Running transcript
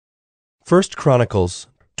1 Chronicles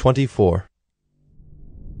 24.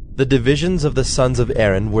 The divisions of the sons of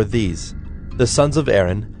Aaron were these: the sons of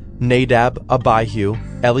Aaron, Nadab, Abihu,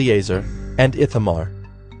 Eleazar, and Ithamar.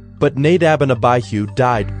 But Nadab and Abihu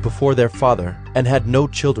died before their father, and had no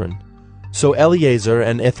children. So Eleazar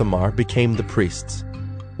and Ithamar became the priests.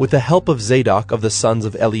 With the help of Zadok of the sons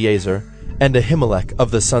of Eleazar, and Ahimelech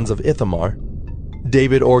of the sons of Ithamar,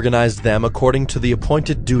 David organized them according to the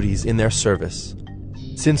appointed duties in their service.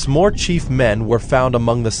 Since more chief men were found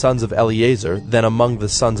among the sons of Eleazar than among the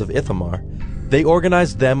sons of Ithamar, they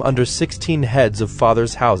organized them under 16 heads of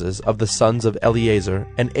fathers' houses of the sons of Eleazar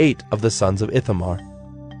and 8 of the sons of Ithamar.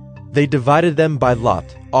 They divided them by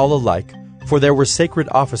lot, all alike, for there were sacred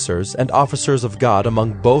officers and officers of God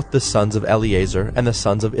among both the sons of Eleazar and the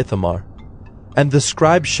sons of Ithamar. And the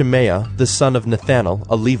scribe Shemaiah, the son of Nethanel,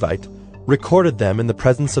 a Levite, recorded them in the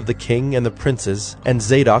presence of the king and the princes, and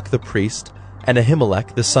Zadok the priest, and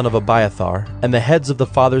Ahimelech the son of Abiathar, and the heads of the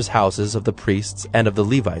fathers' houses of the priests and of the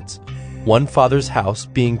Levites, one father's house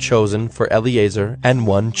being chosen for Eleazar, and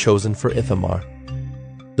one chosen for Ithamar.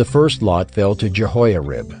 The first lot fell to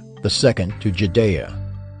Jehoiarib, the second to Jedaiah,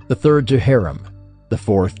 the third to Haram, the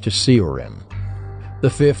fourth to Seorim, the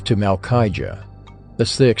fifth to Malchijah, the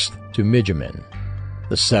sixth to Mijamin,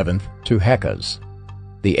 the seventh to Hakaz,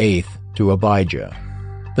 the eighth to Abijah,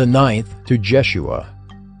 the ninth to Jeshua,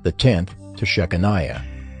 the 10th to Shechaniah,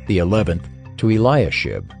 the 11th to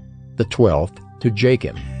Eliashib, the 12th to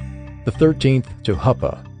Jakim, the 13th to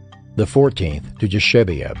Huppah, the 14th to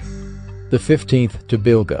Jeshebeab, the 15th to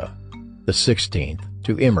Bilgah, the 16th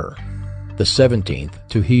to Immer, the 17th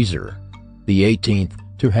to Hezer, the 18th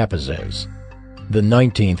to Haphazez, the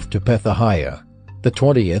 19th to Pethahiah, the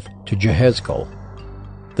 20th to Jehezkel,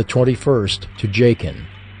 the 21st to Jachin,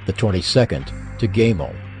 the 22nd to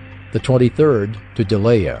Gamal, the 23rd to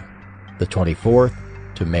Delaiah, the 24th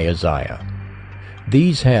to Maaziah.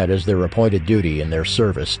 These had as their appointed duty in their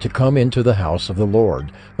service to come into the house of the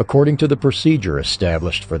Lord, according to the procedure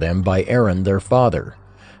established for them by Aaron their father,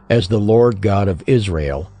 as the Lord God of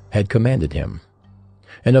Israel had commanded him.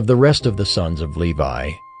 And of the rest of the sons of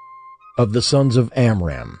Levi, of the sons of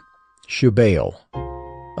Amram, Shubael;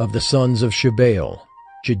 of the sons of Shubael,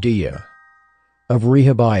 Jediah; of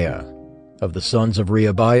Rehabiah, of the sons of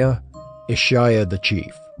Rehabiah, Ishiah the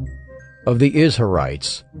chief; of the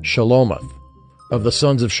Izharites, Shelomoth; of the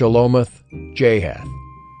sons of Shelomoth, Jahath;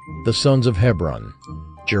 the sons of Hebron,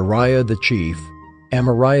 Jeriah the chief,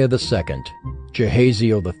 Amariah the second,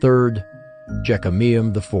 Jehaziel the third,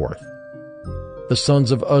 Jekameam the fourth; the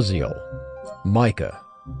sons of Uzziel, Micah;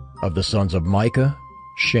 of the sons of Micah,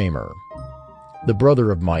 Shamer; the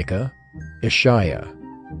brother of Micah, Ishiah;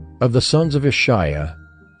 of the sons of Ishiah,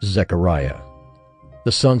 Zechariah;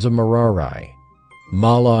 the sons of Merari,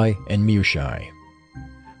 Malai and Mushai;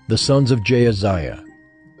 the sons of Jaaziah,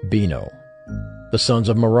 Beno; the sons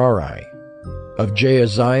of Merari, of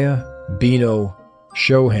Jaaziah, Beno,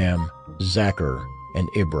 Shoham, Zachar, and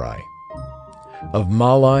Ibri; of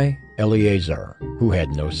Malai, Eleazar, who had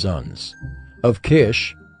no sons; of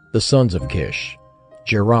Kish, the sons of Kish,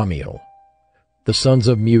 Jerahmeel; the sons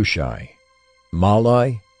of Mushai,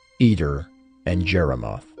 Malai, Eder, and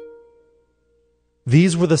Jeremoth.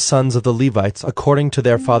 These were the sons of the Levites according to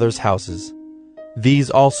their fathers' houses.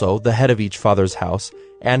 These also, the head of each father's house,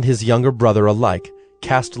 and his younger brother alike,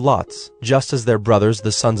 cast lots, just as their brothers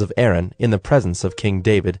the sons of Aaron, in the presence of King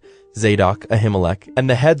David, Zadok, Ahimelech, and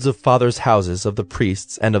the heads of fathers' houses of the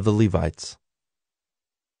priests and of the Levites.